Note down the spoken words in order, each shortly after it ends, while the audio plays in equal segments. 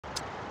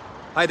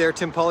Hi there,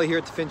 Tim Pauly here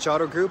at the Finch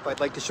Auto Group.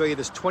 I'd like to show you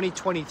this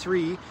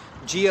 2023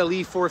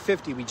 GLE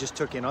 450 we just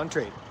took in on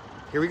trade.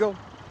 Here we go.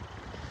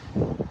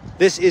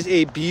 This is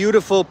a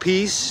beautiful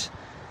piece.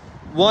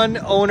 One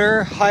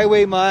owner,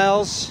 highway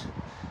miles,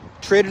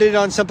 traded it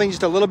on something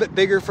just a little bit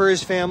bigger for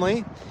his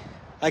family.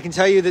 I can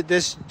tell you that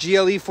this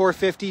GLE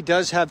 450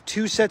 does have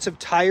 2 sets of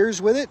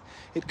tires with it.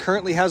 It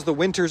currently has the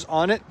winters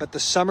on it, but the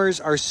summers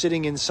are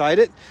sitting inside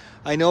it.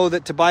 I know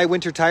that to buy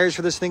winter tires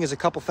for this thing is a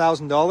couple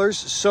 $1,000s,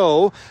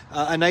 so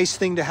a nice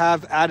thing to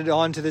have added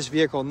on to this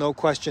vehicle, no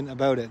question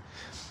about it.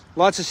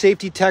 Lots of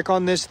safety tech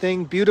on this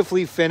thing,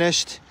 beautifully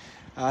finished.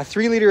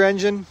 3-liter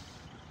engine.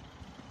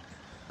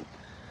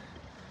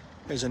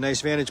 There's a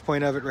nice vantage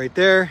point of it right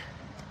there.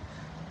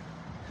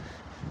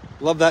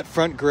 Love that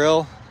front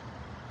grille.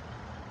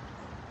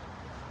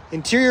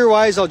 Interior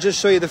wise, I'll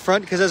just show you the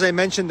front because as I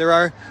mentioned, there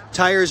are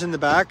tires in the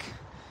back.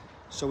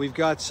 So we've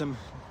got some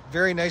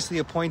very nicely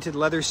appointed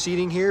leather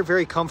seating here,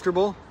 very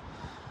comfortable.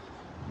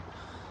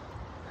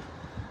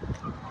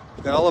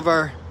 We've got all of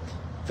our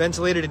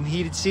ventilated and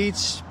heated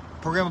seats,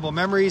 programmable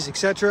memories,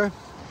 etc.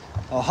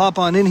 I'll hop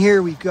on in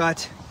here. We've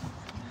got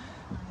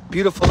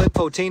beautiful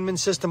infotainment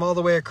system all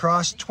the way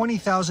across,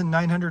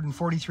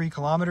 20,943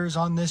 kilometers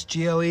on this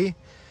GLE.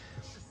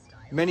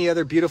 Many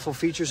other beautiful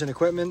features and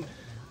equipment,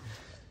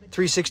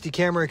 360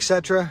 camera,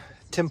 etc.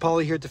 Tim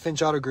Pauly here at the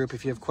Finch Auto Group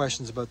if you have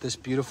questions about this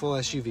beautiful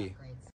SUV.